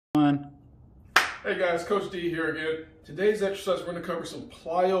done. Hey guys, Coach D here again. Today's exercise, we're going to cover some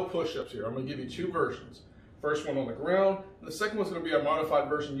plyo push-ups here. I'm going to give you two versions. First one on the ground, and the second one's going to be a modified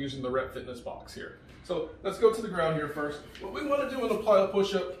version using the Rep Fitness box here. So let's go to the ground here first. What we want to do in the plyo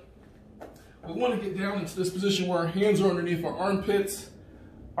push-up, we want to get down into this position where our hands are underneath our armpits,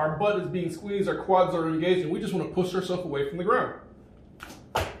 our butt is being squeezed, our quads are engaged, and we just want to push ourselves away from the ground.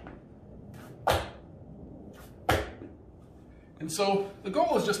 And so the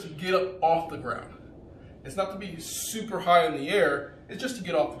goal is just to get up off the ground. It's not to be super high in the air, it's just to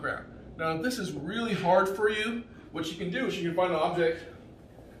get off the ground. Now if this is really hard for you, what you can do is you can find an object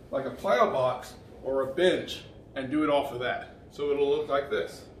like a plyo box or a bench and do it off of that. So it'll look like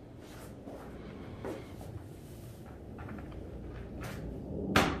this.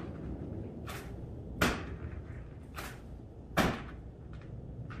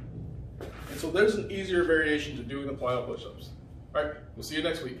 And so there's an easier variation to doing the plyo push-ups. All right, we'll see you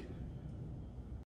next week.